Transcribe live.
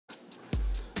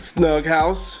Snug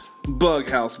House, Bug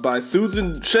House by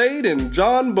Susan Shade and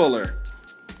John Buller.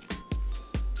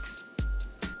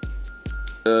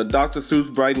 Dr. Seuss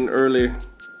bright and early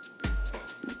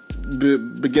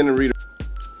beginner reader.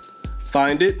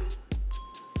 Find it.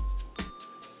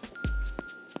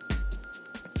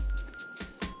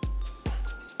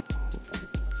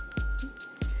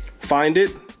 Find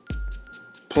it.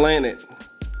 Plan it.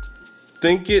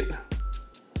 Think it.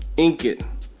 Ink it.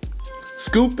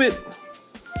 Scoop it.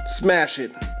 Smash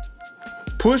it.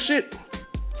 Push it.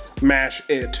 Mash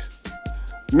it.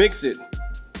 Mix it.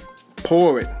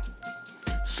 Pour it.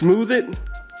 Smooth it.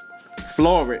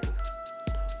 Floor it.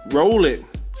 Roll it.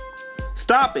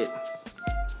 Stop it.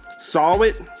 Saw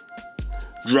it.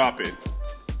 Drop it.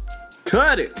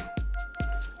 Cut it.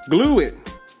 Glue it.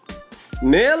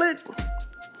 Nail it.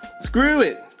 Screw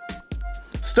it.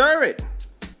 Stir it.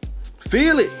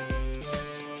 Feel it.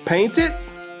 Paint it.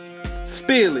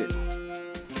 Spill it.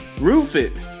 Roof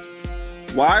it.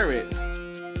 Wire it.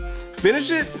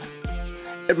 Finish it.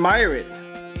 Admire it.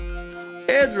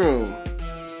 Edge room.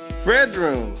 Fred's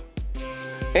room.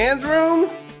 Ann's room.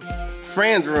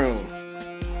 Fran's room.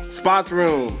 Spot's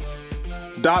room.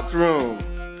 Dot's room.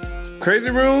 Crazy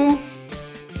room.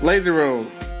 Lazy room.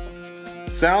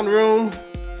 Sound room.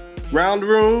 Round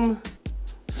room.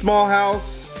 Small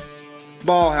house.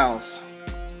 Ball house.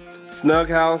 Snug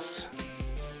house.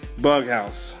 Bug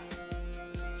house.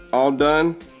 All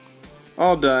done.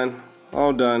 All done.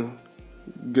 All done.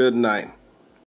 Good night.